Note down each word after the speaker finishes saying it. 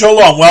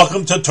Shalom,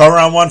 welcome to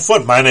Torah on One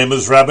Foot. My name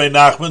is Rabbi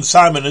Nachman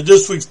Simon, and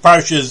this week's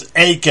parsha is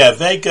Akev.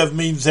 Akev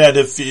means that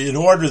if, in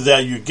order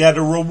that you get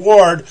a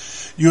reward,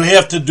 you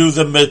have to do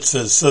the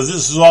mitzvahs. So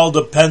this is all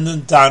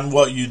dependent on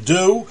what you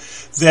do,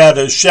 that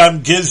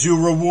Hashem gives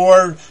you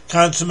reward,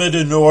 consummate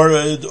in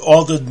order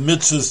all the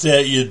mitzvahs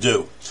that you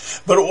do.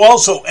 But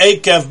also,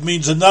 Akev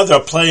means another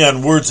play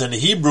on words in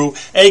Hebrew.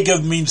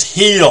 Akev means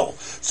heal.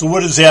 So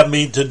what does that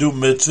mean to do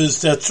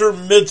mitzvahs? That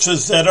certain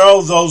mitzvahs that,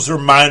 those are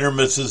minor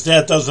mitzvahs,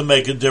 that doesn't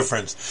make a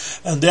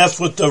difference. And that's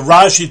what the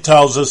Rashi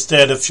tells us,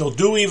 that if you'll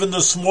do even the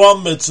small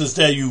mitzvahs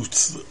that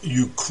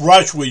you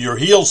crush with your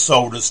heel,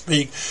 so to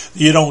speak, that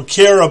you don't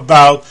care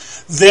about,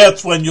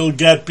 that's when you'll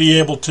be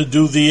able to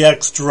do the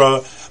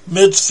extra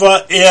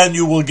mitzvah, and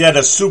you will get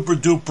a super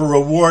duper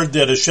reward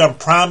that Hashem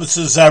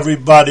promises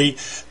everybody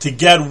to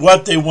get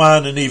what they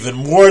want and even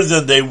more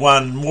than they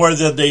want, more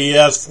than they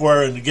ask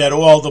for, and get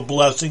all the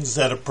blessings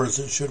that a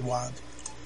person should want.